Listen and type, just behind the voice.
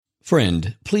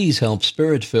Friend, please help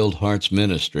Spirit-Filled Hearts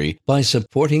Ministry by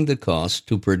supporting the cost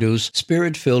to produce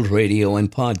Spirit-Filled Radio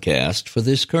and podcast for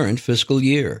this current fiscal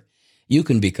year. You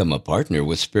can become a partner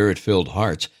with Spirit-Filled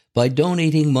Hearts by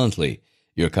donating monthly.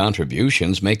 Your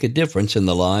contributions make a difference in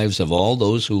the lives of all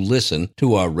those who listen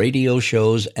to our radio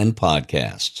shows and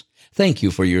podcasts. Thank you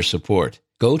for your support.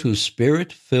 Go to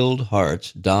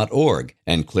spiritfilledhearts.org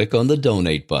and click on the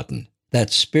donate button.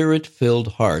 That's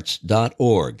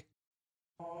spiritfilledhearts.org.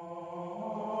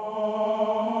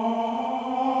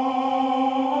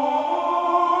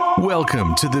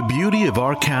 Welcome to the Beauty of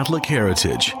Our Catholic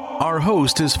Heritage. Our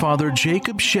host is Father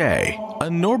Jacob Shea, a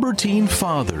Norbertine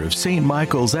father of St.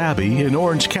 Michael's Abbey in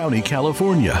Orange County,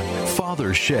 California.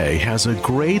 Father Shea has a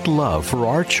great love for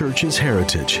our church's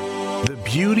heritage. The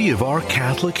Beauty of Our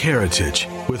Catholic Heritage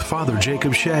with Father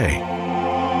Jacob Shea.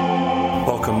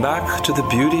 Welcome back to the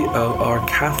Beauty of Our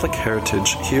Catholic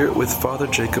Heritage here with Father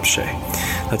Jacob Shea.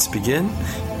 Let's begin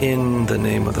in the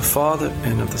name of the Father,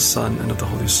 and of the Son, and of the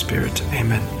Holy Spirit.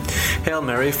 Amen. Hail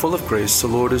Mary, full of grace, the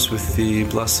Lord is with thee.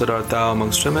 Blessed art thou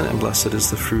amongst women, and blessed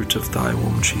is the fruit of thy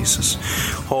womb, Jesus.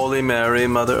 Holy Mary,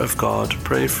 Mother of God,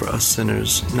 pray for us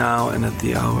sinners, now and at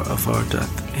the hour of our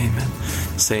death. Amen.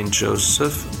 Saint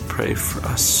Joseph, pray for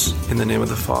us. In the name of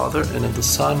the Father, and of the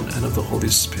Son, and of the Holy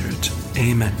Spirit.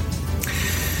 Amen.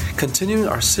 Continuing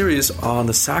our series on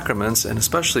the sacraments, and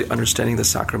especially understanding the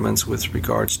sacraments with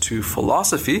regards to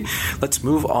philosophy, let's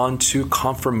move on to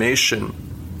confirmation.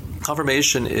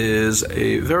 Confirmation is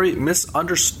a very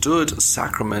misunderstood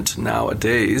sacrament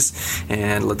nowadays,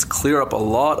 and let's clear up a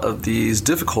lot of these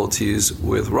difficulties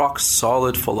with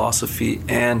rock-solid philosophy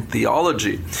and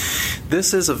theology.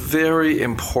 This is a very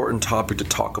important topic to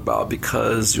talk about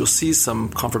because you'll see some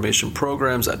confirmation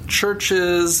programs at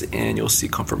churches, and you'll see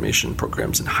confirmation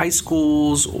programs in high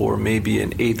schools or maybe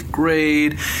in 8th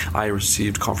grade. I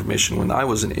received confirmation when I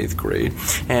was in 8th grade.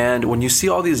 And when you see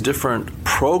all these different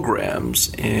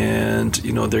programs, and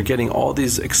they're getting all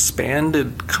these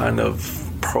expanded kind of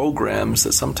programs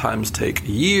that sometimes take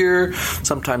a year,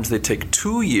 sometimes they take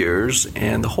 2 years,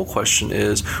 and the whole question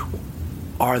is,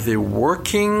 are they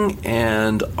working,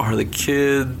 and are the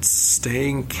kids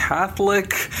staying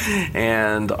Catholic,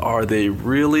 and are they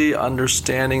really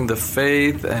understanding the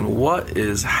faith, and what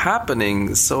is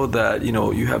happening, so that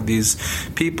you have these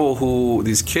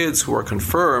kids who are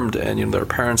confirmed, and their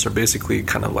parents are basically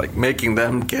kind of like making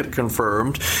them get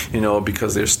confirmed,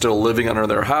 because they're still living under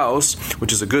their house,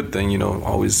 which is a good thing,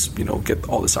 always get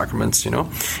all the sacraments,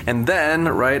 and then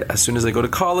as soon as they go to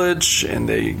college and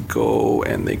they go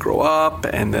and they grow up,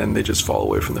 and then they just fall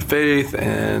away from the faith,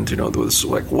 and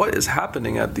what is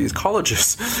happening at these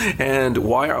colleges, and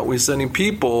why aren't we sending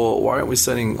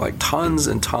tons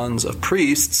and tons of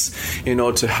priests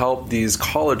to help these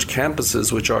college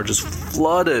campuses, which are just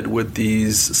flooded with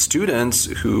these students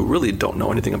who really don't know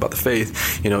anything about the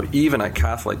faith, even at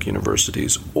Catholic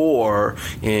universities or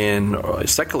in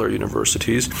secular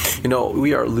universities.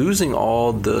 We are losing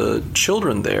all the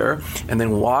children there. And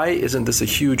then why isn't this a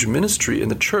huge ministry in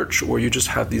the church where you just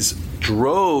have these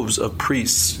droves of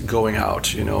priests going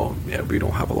out? We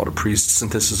don't have a lot of priests,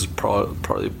 and this is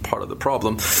probably part of the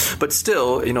problem. But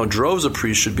still, droves of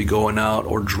priests should be going out,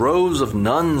 or droves of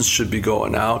nuns should be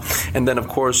going out. And then, of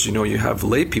course, you have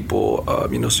lay people,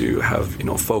 so you have,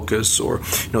 Focus, or,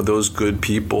 those good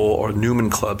people, or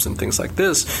Newman clubs and things like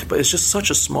this. But it's just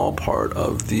such a small part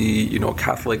of the,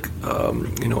 Catholic,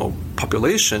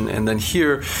 population. And then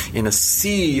here in a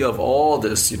sea of all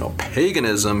this,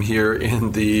 paganism here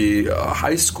in the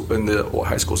high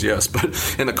schools, yes, but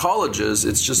in the colleges,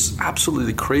 it's just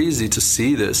absolutely crazy to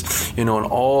see this, in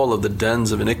all of the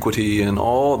dens of iniquity, and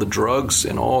all the drugs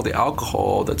and all the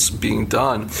alcohol that's being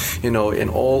done, in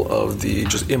all of the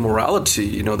just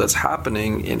immorality, that's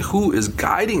happening, and who is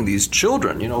guiding these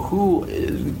children, who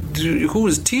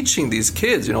is teaching these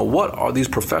kids, what are these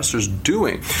professors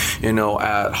doing,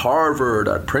 at Harvard,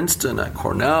 at Princeton, at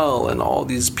Cornell, and all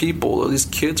these people, all these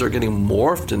kids are getting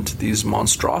morphed into these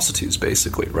monstrosities,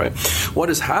 basically, right? What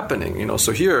is happening?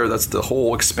 So here, that's the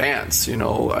whole expanse.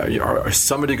 Are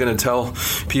somebody going to tell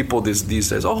people these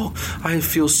days, oh, I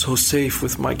feel so safe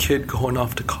with my kid going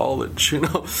off to college,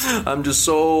 I'm just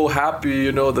so happy,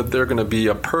 that they're going to be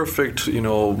a perfect,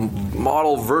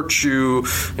 model virtue,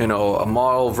 a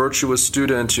model virtuous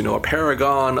student, a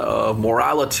paragon of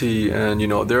morality, and,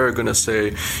 they're going to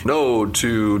say no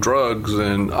to drugs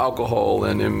and alcohol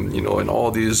and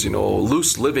all these,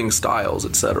 loose living styles,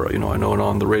 etc. I know it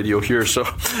on the radio here. So,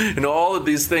 all of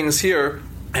these things here,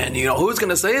 And, who's going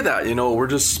to say that? We're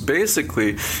just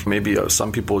basically, maybe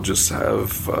some people just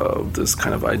have this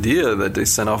kind of idea that they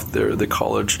send off their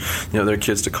college, their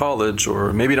kids to college,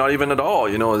 or maybe not even at all,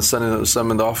 sending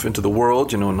them off into the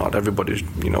world. Not everybody,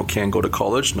 can go to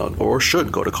college, or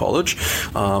should go to college.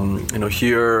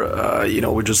 Here,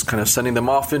 we're just kind of sending them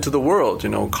off into the world,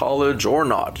 college or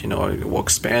not, we'll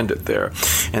expand it there.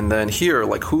 And then here,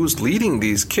 like, who's leading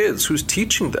these kids? Who's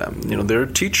teaching them? Their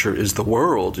teacher is the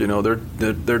world,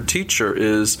 their teacher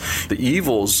is the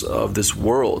evils of this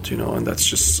world, and that's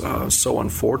just so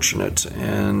unfortunate.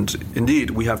 And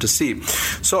indeed, we have to see.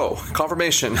 So,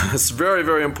 confirmation, it's very,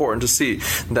 very important to see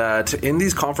that in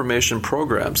these confirmation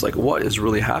programs, like, what is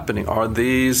really happening? Are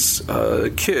these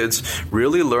kids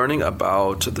really learning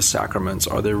about the sacraments?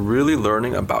 Are they really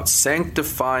learning about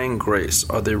sanctifying grace?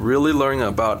 Are they really learning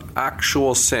about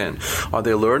actual sin? Are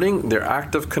they learning their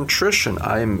act of contrition?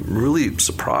 I'm really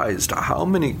surprised how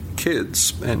many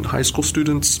kids and high school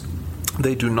students,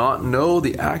 they do not know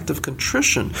the act of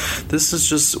contrition. This is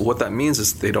just what that means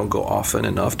is they don't go often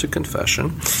enough to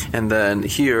confession. And then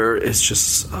here it's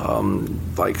just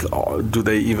do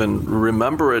they even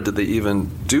remember it? Did they even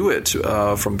do it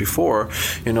from before?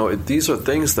 These are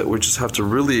things that we just have to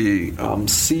really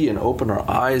see and open our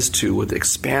eyes to with the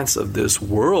expanse of this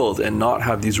world, and not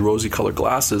have these rosy-colored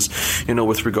glasses,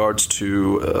 with regards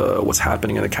to what's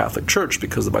happening in the Catholic Church.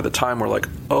 Because by the time we're like,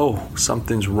 oh,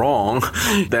 something's wrong,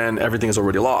 then everything is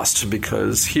already lost.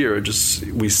 Because here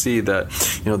we see that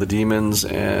the demons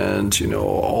and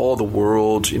all the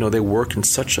world, they work in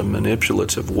such a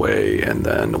manipulative way, and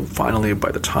then finally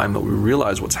by the time that we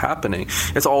realize what's happening,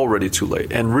 it's already too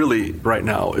late. And really right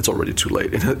now it's already too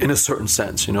late in a certain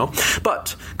sense,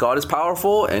 but God is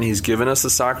powerful, and He's given us the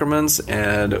sacraments,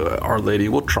 and Our Lady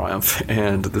will triumph.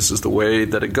 And this is the way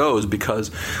that it goes,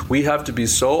 because we have to be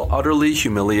so utterly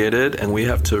humiliated, and we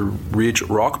have to reach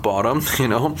rock bottom,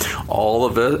 all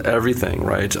of it, everything,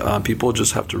 right? People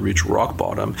just have to reach rock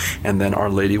bottom, and then Our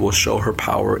Lady will show her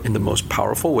power in the most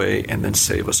powerful way, and then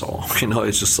save us all.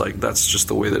 It's just like, that's just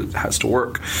the way that it has to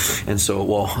work. And so,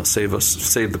 save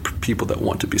the people that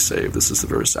want to be saved. This is a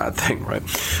very sad thing, right?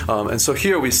 And so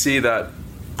here we see that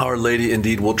Our Lady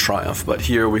indeed will triumph, but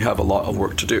here we have a lot of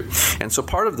work to do. And so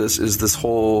part of this is this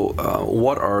whole,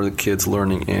 what are the kids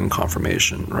learning in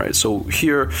confirmation, right? So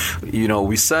here,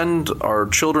 we send our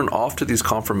children off to these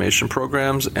confirmation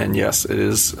programs, and yes, it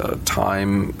is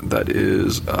time that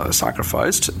is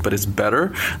sacrificed, but it's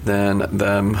better than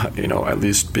them, at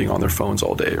least being on their phones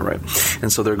all day, right?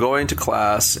 And so they're going to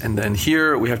class, and then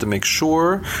here we have to make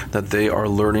sure that they are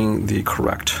learning the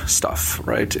correct stuff,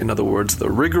 right? In other words, the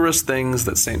rigorous things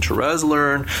that St. Therese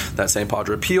learned, that St.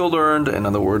 Padre Pio learned. In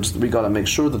other words, we got to make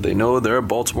sure that they know their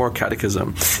Baltimore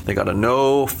Catechism. They got to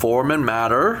know form and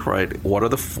matter, right? What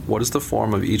is the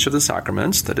form of each of the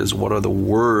sacraments? That is, what are the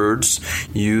words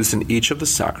used in each of the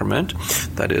sacrament?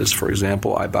 That is, for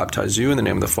example, I baptize you in the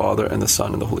name of the Father and the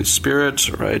Son and the Holy Spirit,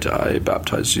 right? I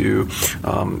baptize you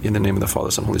in the name of the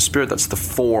Father, Son, and Holy Spirit. That's the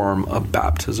form of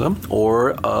baptism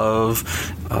or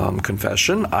of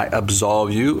confession. I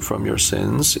absolve you from your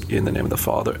sins in the name of the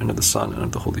Father and of the Son and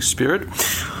of the Holy Spirit.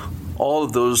 All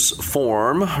of those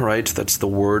form, right? That's the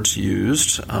words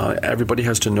used. Everybody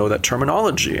has to know that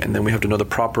terminology, and then we have to know the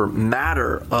proper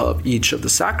matter of each of the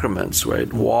sacraments,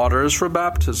 right? Waters for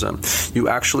baptism. You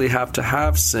actually have to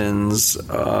have sins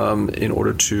in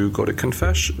order to go to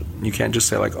confession. You can't just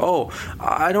say like, oh,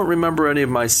 I don't remember any of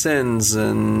my sins,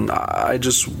 and I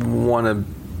just want to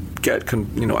get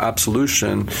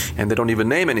absolution, and they don't even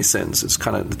name any sins. It's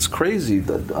crazy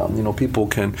that people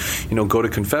can go to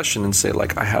confession and say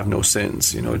like, I have no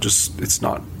sins. It's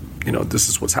not. This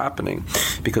is what's happening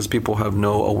because people have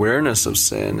no awareness of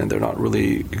sin, and they're not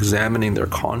really examining their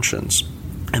conscience.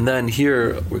 And then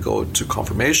here we go to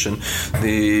confirmation.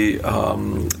 The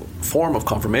form of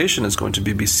confirmation is going to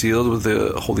be sealed with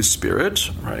the Holy Spirit,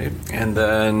 right? And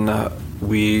then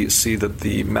we see that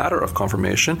the matter of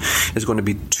confirmation is going to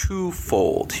be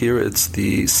twofold. Here it's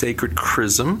the sacred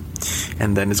chrism,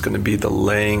 and then it's going to be the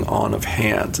laying on of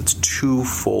hands. It's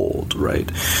twofold, right?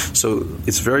 So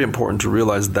it's very important to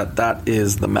realize that that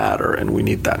is the matter, and we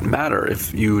need that matter.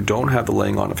 If you don't have the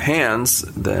laying on of hands,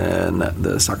 then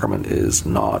the sacrament is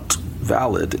not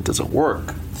valid. It doesn't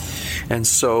work. And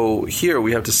so here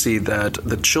we have to see that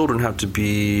the children have to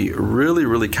be really,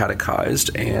 really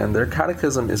catechized, and their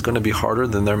catechism is going to be harder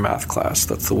than their math class.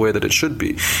 That's the way that it should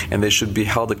be. And they should be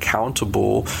held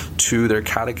accountable to their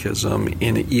catechism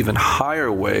in an even higher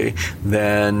way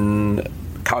than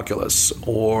calculus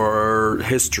or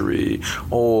history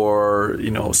or,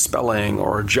 spelling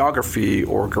or geography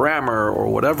or grammar or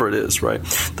whatever it is, right?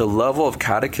 The level of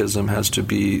catechism has to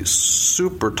be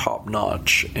super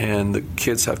top-notch, and the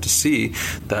kids have to see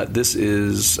that this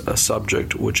is a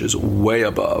subject which is way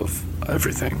above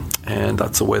everything. And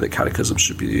that's the way that catechism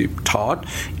should be taught,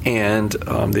 and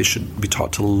they should be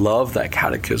taught to love that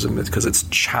catechism because it's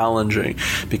challenging,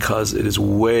 because it is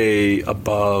way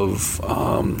above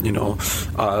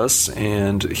us,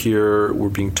 and here we're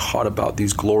being taught about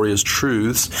these glorious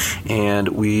truths, and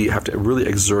we have to really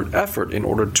exert effort in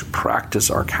order to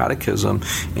practice our catechism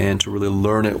and to really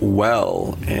learn it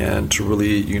well, and to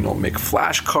really make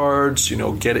flashcards,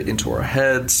 get it into our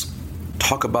heads,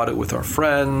 talk about it with our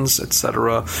friends,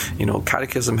 etc.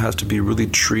 Catechism has to be really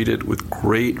treated with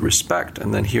great respect.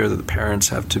 And then here that the parents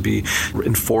have to be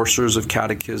enforcers of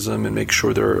catechism and make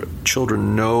sure their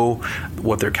children know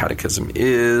what their catechism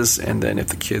is. And then if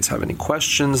the kids have any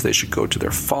questions, they should go to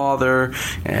their father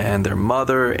and their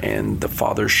mother, and the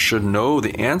father should know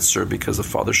the answer because the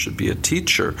father should be a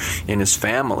teacher in his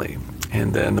family,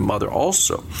 and then the mother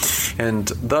also. And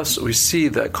thus we see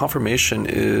that confirmation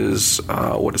is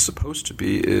what it's supposed to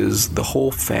be, is the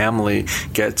whole family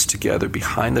gets together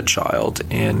behind the child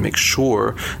and makes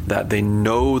sure that they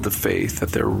know the faith, that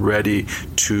they're ready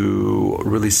to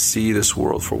really see this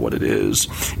world for what it is,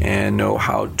 and know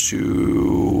how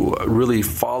to really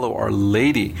follow Our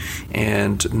Lady,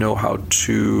 and know how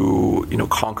to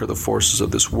conquer the forces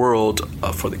of this world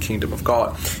for the kingdom of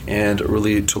God, and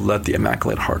really to let the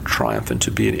Immaculate Heart triumph and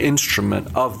to be an instrument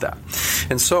of that.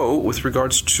 And so with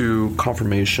regards to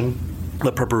confirmation,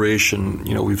 the preparation,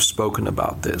 we've spoken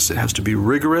about this. It has to be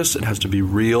rigorous. It has to be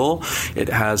real. It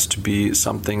has to be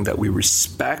something that we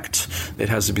respect. It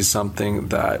has to be something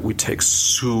that we take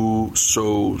so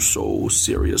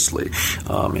seriously.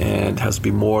 And it has to be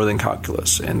more than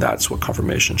calculus. And that's what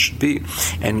confirmation should be.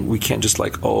 And we can't just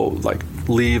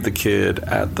leave the kid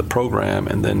at the program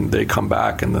and then they come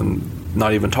back and then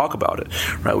not even talk about it,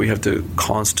 right? We have to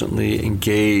constantly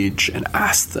engage and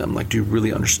ask them, do you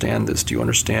really understand this? Do you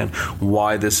understand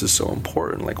why this is so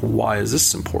important? Why is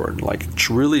this important?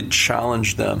 Really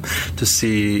challenge them to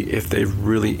see if they've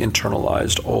really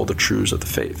internalized all the truths of the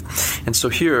faith. And so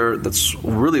here, that's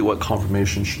really what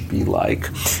confirmation should be like.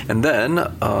 And then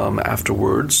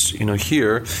afterwards,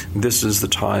 here, this is the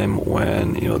time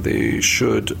when, they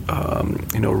should,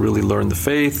 really learn the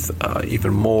faith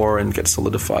even more and get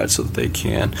solidified so that they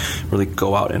can really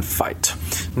go out and fight.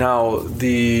 Now,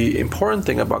 the important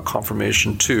thing about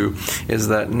confirmation too is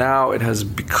that now it has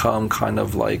become kind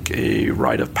of like a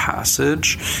rite of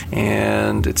passage,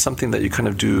 and it's something that you kind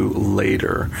of do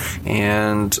later.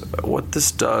 And what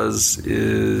this does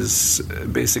is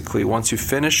basically once you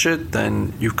finish it,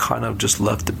 then you kind of just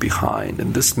left it behind.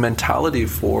 And this mentality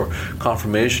for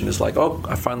confirmation is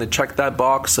I finally checked that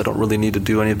box. I don't really need to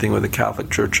do anything with the Catholic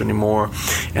Church anymore,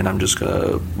 and I'm just going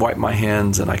to wipe my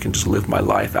hands and I can just live my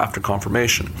life after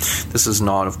confirmation. This is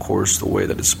not, of course, the way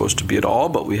that it's supposed to be at all,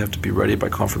 but we have to be ready by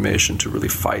confirmation to really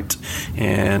fight,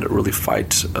 and really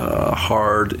fight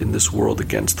hard in this world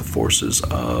against the forces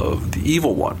of the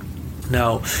evil one.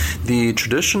 Now, the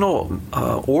traditional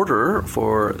order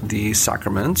for the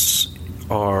sacraments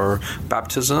are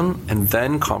baptism, and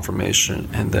then confirmation,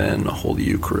 and then Holy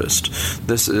Eucharist.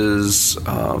 This is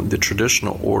the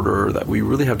traditional order that we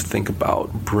really have to think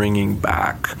about bringing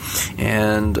back.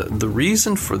 And the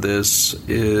reason for this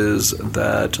is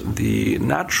that the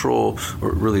natural,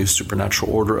 or really supernatural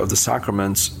order of the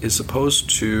sacraments is supposed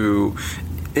to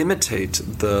imitate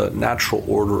the natural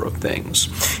order of things.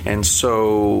 And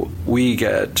so we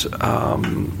get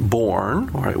born,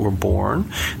 right? We're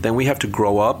born. Then we have to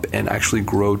grow up and actually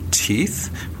grow teeth,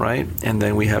 right? And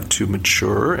then we have to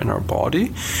mature in our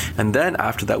body. And then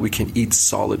after that, we can eat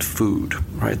solid food,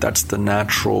 right? That's the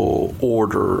natural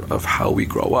order of how we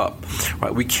grow up,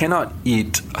 right? We cannot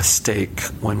eat a steak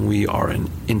when we are an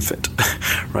infant,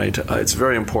 right? It's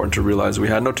very important to realize we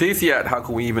had no teeth yet. How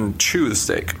can we even chew the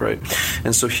steak, right?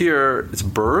 And so here it's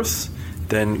birth,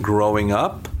 then growing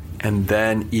up, and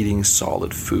then eating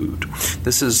solid food.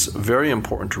 This is very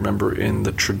important to remember in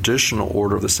the traditional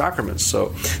order of the sacraments.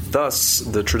 So thus,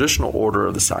 the traditional order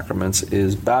of the sacraments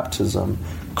is baptism,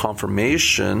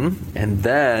 confirmation, and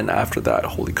then after that,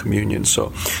 Holy Communion.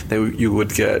 So you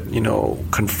would get,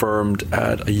 confirmed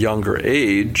at a younger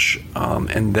age,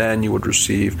 and then you would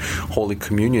receive Holy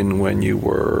Communion when you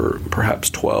were perhaps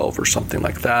 12 or something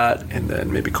like that, and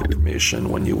then maybe confirmation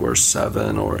when you were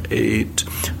 7 or 8.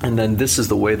 And then this is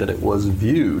the way that it was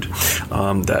viewed,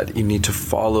 that you need to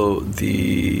follow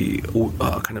the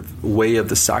kind of way of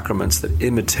the sacraments that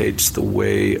imitates the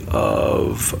way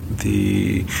of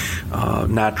the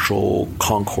natural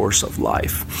concourse of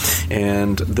life.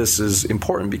 And this is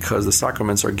important because the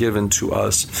sacraments are given to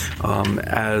us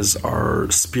as our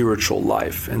spiritual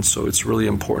life. And so it's really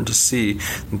important to see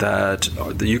that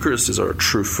the Eucharist is our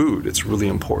true food. It's really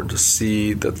important to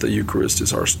see that the Eucharist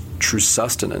is our true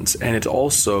sustenance, and it's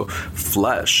also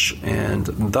flesh. And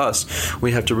thus,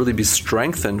 we have to really be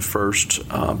strengthened first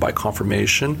by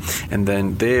confirmation, and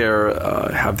then there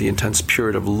have the intense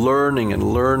period of learning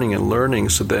and learning and learning.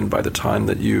 So then by the time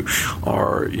that you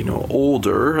are,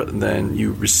 older, then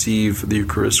you receive the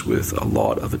Eucharist with a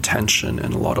lot of attention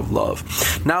and a lot of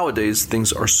love. Nowadays,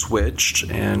 things are switched,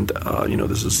 and,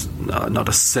 this is not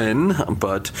a sin,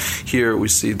 but here we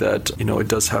see that, it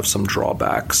does have some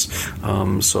drawbacks.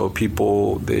 So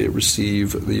people, they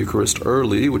receive the Eucharist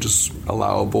early, which is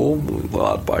allowed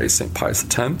by St. Pius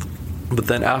X. But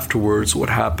then afterwards, what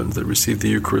happens? They receive the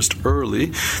Eucharist early,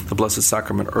 the Blessed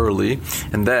Sacrament early,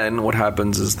 and then what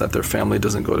happens is that their family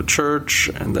doesn't go to church,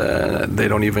 and then they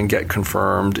don't even get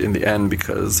confirmed in the end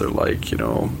because they're like,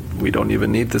 we don't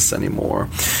even need this anymore.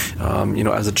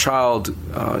 As a child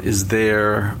is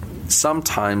there.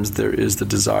 Sometimes there is the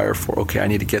desire for, I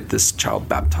need to get this child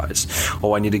baptized.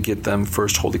 I need to get them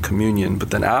first Holy Communion.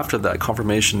 But then after that,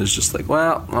 confirmation is just like,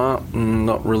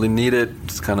 not really need it.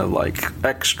 It's kind of like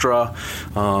extra.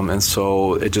 And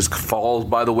so it just falls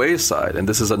by the wayside. And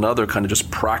this is another kind of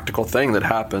just practical thing that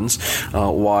happens,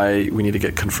 why we need to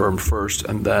get confirmed first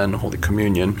and then Holy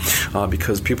Communion.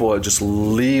 Because people just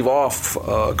leave off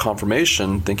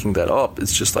confirmation thinking that,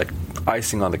 it's just like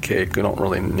icing on the cake. We don't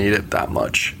really need it that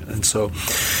much. And so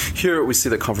here we see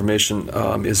that confirmation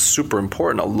is super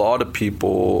important. A lot of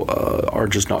people are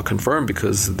just not confirmed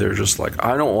because they're just like,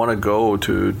 I don't want to go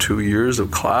to 2 years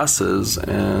of classes,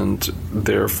 and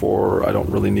therefore I don't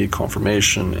really need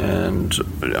confirmation, and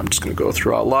I'm just going to go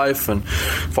throughout life and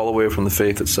fall away from the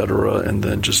faith, etc., and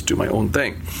then just do my own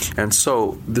thing. And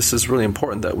so this is really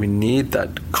important that we need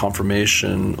that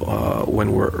confirmation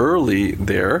when we're early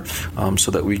there, so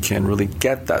that we can really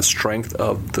get that strength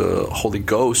of the Holy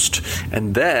Ghost,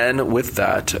 and then with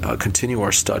that continue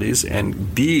our studies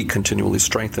and be continually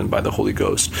strengthened by the Holy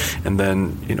Ghost. And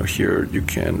then here you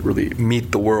can really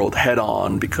meet the world head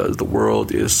on, because the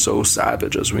world is so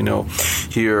savage, as we know.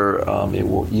 Here it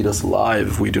will eat us alive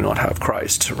if we do not have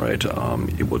Christ, right?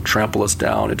 It will trample us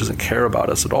down. It doesn't care about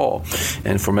us at all.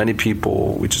 And for many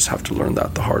people, we just have to learn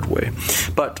that the hard way.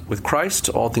 But with Christ,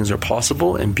 all things are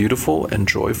possible and beautiful and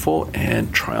joyful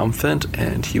and triumphant,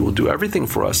 and He will do everything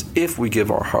for us if we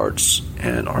give our hearts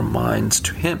and our minds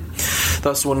to Him.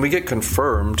 Thus, when we get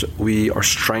confirmed, we are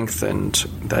strengthened.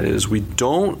 That is, we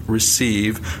don't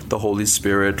receive the Holy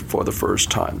Spirit for the first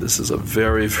time. This is a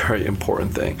very, very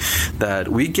important thing, that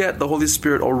we get the Holy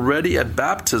Spirit already at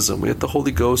baptism. We get the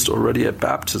Holy Ghost already at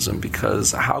baptism,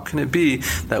 because how can it be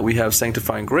that we have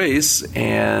sanctifying grace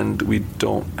and we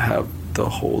don't have the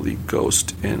Holy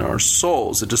Ghost in our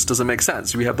souls? It just doesn't make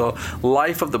sense. We have the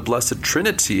life of the Blessed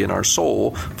Trinity in our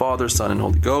soul, Father, Son, and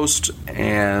Holy Ghost,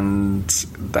 and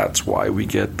that's why we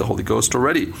get the Holy Ghost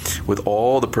already with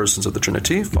all the persons of the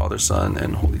Trinity, Father, Son,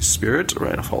 and Holy Spirit,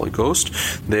 right, of Holy Ghost.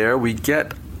 There we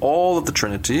get all of the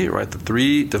Trinity, right, the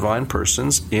three divine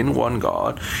persons in one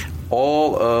God.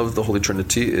 All of the Holy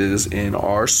Trinity is in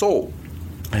our soul,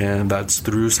 and that's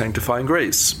through sanctifying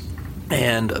grace.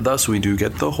 And thus we do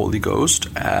get the Holy Ghost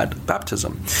at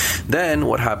baptism. Then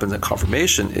what happens at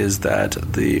confirmation is that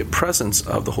the presence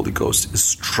of the Holy Ghost is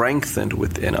strengthened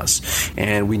within us.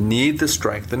 And we need the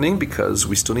strengthening because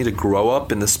we still need to grow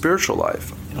up in the spiritual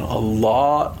life. A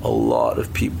lot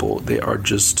of people, they are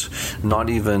just not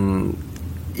even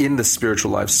in the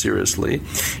spiritual life seriously,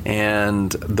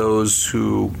 and those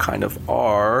who kind of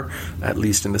are, at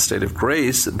least in the state of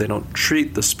grace, they don't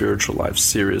treat the spiritual life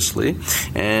seriously.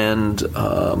 And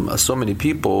so many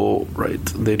people, right,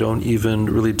 they don't even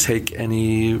really take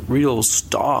any real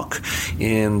stock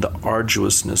in the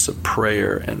arduousness of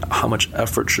prayer and how much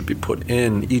effort should be put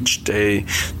in each day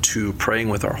to praying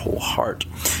with our whole heart.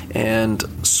 And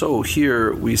so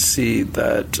here we see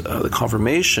that the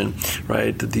confirmation,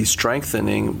 right, the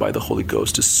strengthening praying by the Holy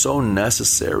Ghost is so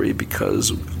necessary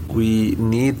because we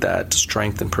need that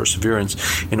strength and perseverance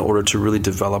in order to really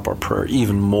develop our prayer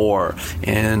even more,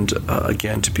 and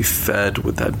again, to be fed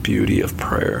with that beauty of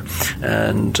prayer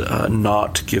and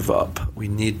not give up. We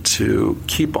need to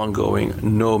keep on going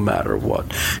no matter what.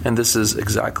 And this is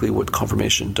exactly what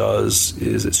confirmation does,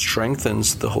 is it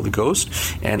strengthens the Holy Ghost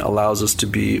and allows us to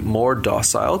be more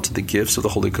docile to the gifts of the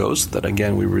Holy Ghost that,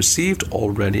 again, we received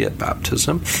already at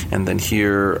baptism. And then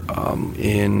here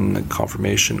in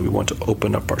confirmation, we want to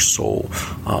open up our soul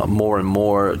more and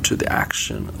more to the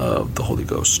action of the Holy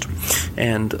Ghost.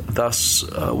 And thus,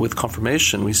 with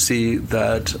confirmation, we see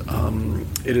that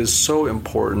it is so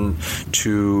important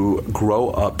to grow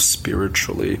up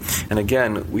spiritually. And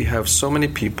again, we have so many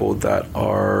people that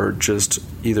are just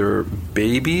either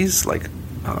babies, like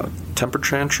temper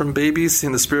tantrum babies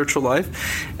in the spiritual life,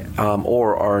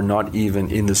 or are not even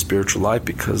in the spiritual life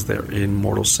because they're in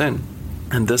mortal sin.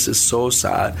 And this is so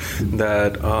sad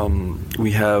that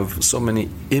we have so many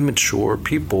immature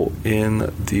people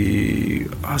in the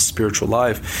spiritual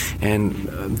life, and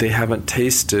they haven't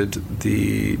tasted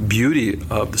the beauty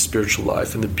of the spiritual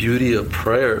life and the beauty of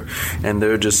prayer, and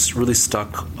they're just really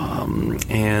stuck,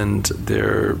 and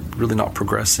they're really not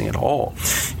progressing at all.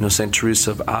 St.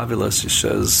 Teresa of Avila, she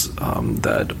says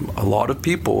that a lot of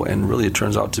people, and really it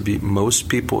turns out to be most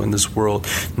people in this world,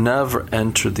 never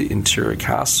enter the interior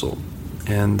castle.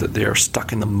 And they are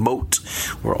stuck in the moat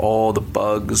where all the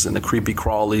bugs and the creepy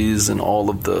crawlies and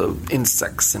all of the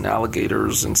insects and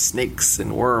alligators and snakes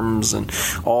and worms and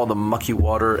all the mucky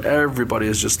water, everybody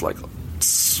is just like,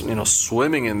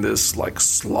 swimming in this like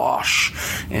slosh.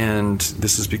 And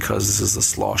this is because this is the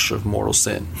slosh of mortal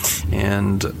sin.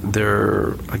 And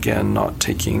they're, again, not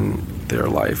taking their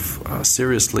life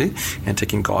seriously and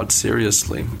taking God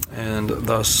seriously. And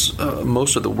thus,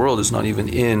 most of the world is not even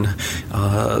in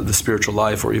the spiritual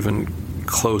life or even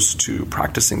close to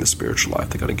practicing the spiritual life.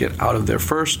 They got to get out of there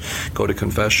first, go to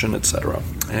confession, etc.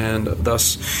 And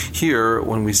thus here,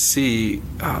 when we see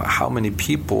how many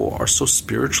people are so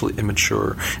spiritually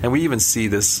immature, and we even see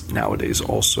this nowadays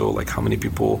also, like how many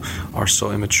people are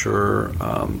so immature,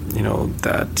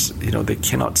 that they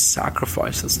cannot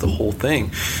sacrifice. That's the whole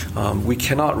thing. We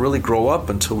cannot really grow up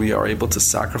until we are able to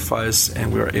sacrifice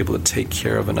and we are able to take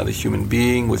care of another human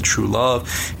being with true love,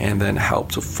 and then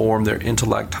help to form their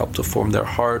intellect, help to form their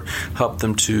heart, help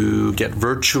them to get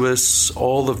virtuous,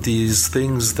 all of these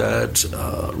things that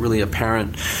really a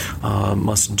parent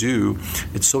must do.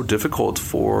 It's so difficult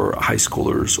for high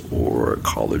schoolers or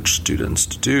college students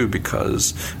to do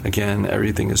because, again,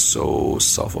 everything is so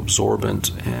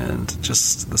self-absorbent and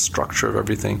just the structure of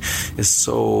everything is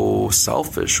so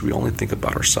selfish. We only think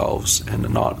about ourselves and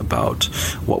not about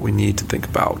what we need to think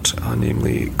about,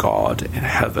 namely God and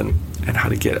heaven and how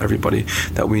to get everybody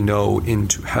that we know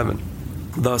into heaven.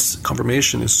 Thus,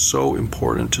 confirmation is so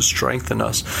important to strengthen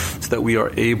us so that we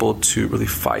are able to really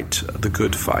fight the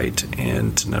good fight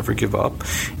and to never give up,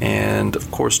 and of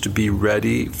course to be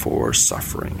ready for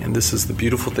suffering. And this is the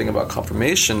beautiful thing about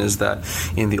confirmation, is that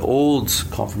in the old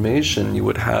confirmation you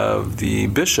would have the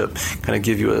bishop kind of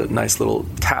give you a nice little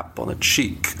tap on the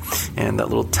cheek, and that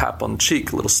little tap on the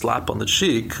cheek, a little slap on the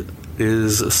cheek,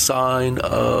 is a sign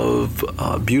of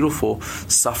beautiful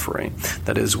suffering.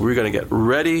 That is, we're going to get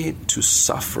ready to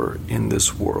suffer in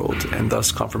this world. And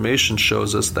thus confirmation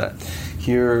shows us that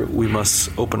here we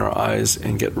must open our eyes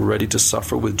and get ready to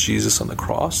suffer with Jesus on the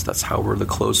cross. That's how we're the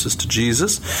closest to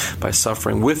Jesus, by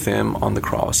suffering with him on the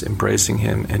cross, embracing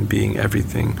him and being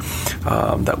everything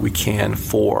that we can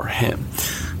for him.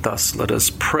 Thus, let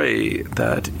us pray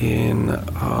that in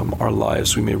our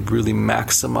lives we may really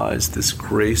maximize this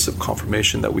grace of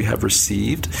confirmation that we have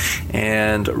received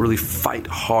and really fight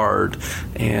hard.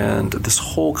 And this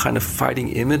whole kind of fighting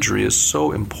imagery is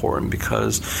so important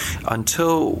because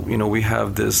until, we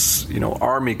have this,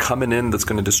 army coming in that's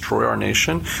going to destroy our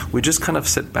nation, we just kind of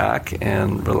sit back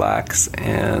and relax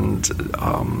and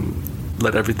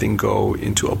let everything go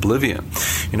into oblivion.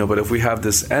 But if we have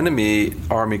this enemy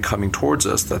army coming towards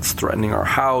us that's threatening our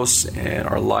house and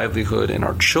our livelihood and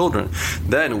our children,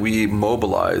 then we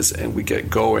mobilize and we get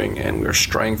going and we're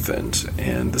strengthened.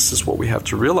 And this is what we have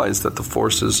to realize, that the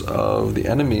forces of the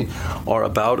enemy are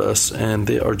about us and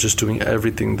they are just doing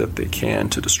everything that they can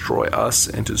to destroy us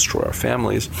and to destroy our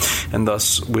families. And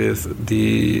thus, with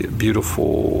the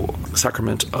beautiful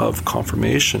sacrament of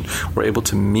confirmation, we're able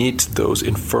to meet those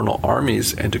infernal armies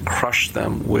and to crush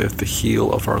them with the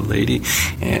heel of Our Lady,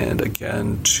 and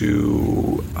again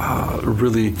to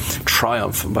really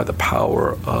triumph by the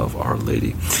power of Our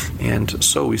Lady. And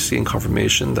so we see in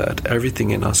confirmation that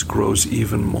everything in us grows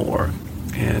even more.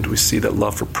 And we see that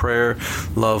love for prayer,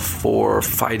 love for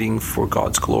fighting for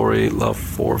God's glory, love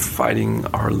for fighting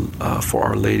for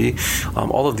Our Lady,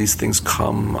 all of these things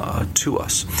come to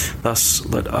us. Thus,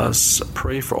 let us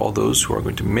pray for all those who are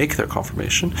going to make their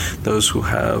confirmation, those who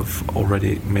have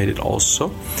already made it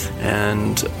also,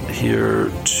 and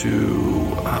here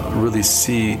to really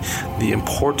see the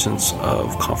importance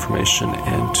of confirmation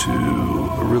and to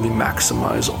really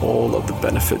maximize all of the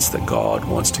benefits that God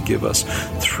wants to give us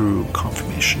through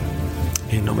confirmation.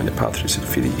 In nomine Patris et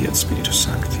Filii et Spiritus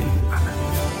Sancti. Amen.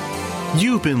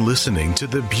 You've been listening to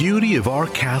The Beauty of Our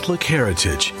Catholic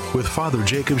Heritage with Father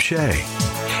Jacob Shea.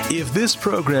 If this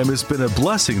program has been a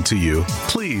blessing to you,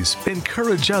 please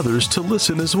encourage others to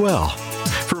listen as well.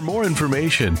 For more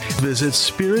information, visit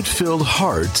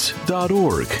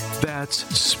spiritfilledhearts.org. That's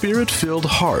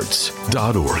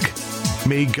spiritfilledhearts.org.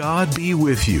 May God be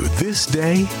with you this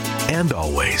day and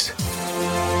always.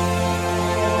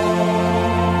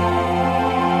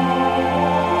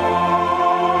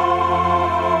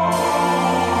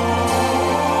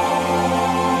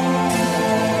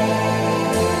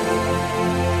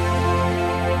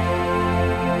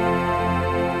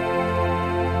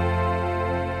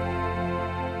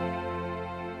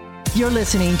 You're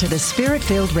listening to the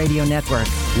Spirit-Filled Radio Network,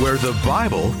 where the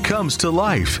Bible comes to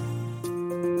life.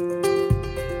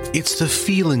 It's the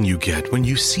feeling you get when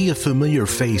you see a familiar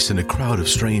face in a crowd of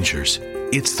strangers.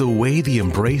 It's the way the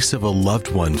embrace of a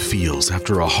loved one feels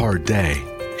after a hard day.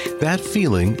 That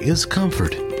feeling is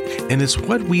comfort, and it's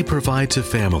what we provide to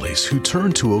families who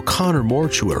turn to O'Connor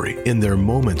Mortuary in their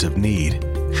moment of need.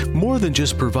 More than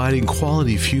just providing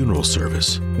quality funeral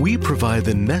service, we provide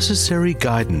the necessary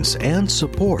guidance and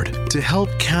support to help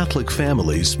Catholic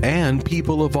families and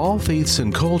people of all faiths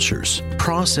and cultures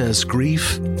process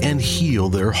grief and heal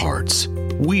their hearts.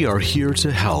 We are here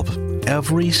to help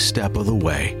every step of the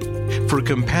way. For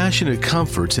compassionate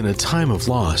comforts in a time of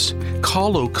loss,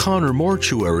 call O'Connor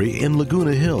Mortuary in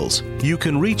Laguna Hills. You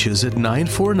can reach us at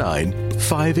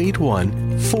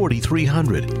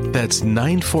 949-581-4300. That's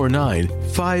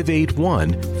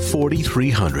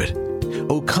 949-581-4300.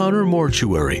 O'Connor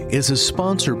Mortuary is a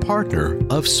sponsor partner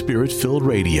of Spirit-Filled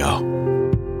Radio.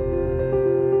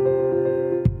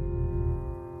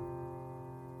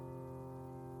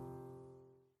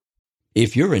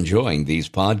 If you're enjoying these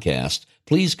podcasts,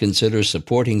 please consider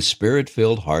supporting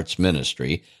Spirit-Filled Hearts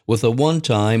Ministry with a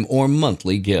one-time or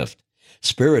monthly gift.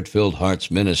 Spirit-Filled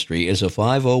Hearts Ministry is a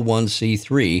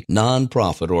 501c3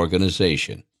 nonprofit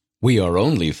organization. We are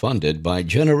only funded by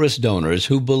generous donors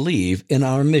who believe in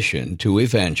our mission to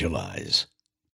evangelize.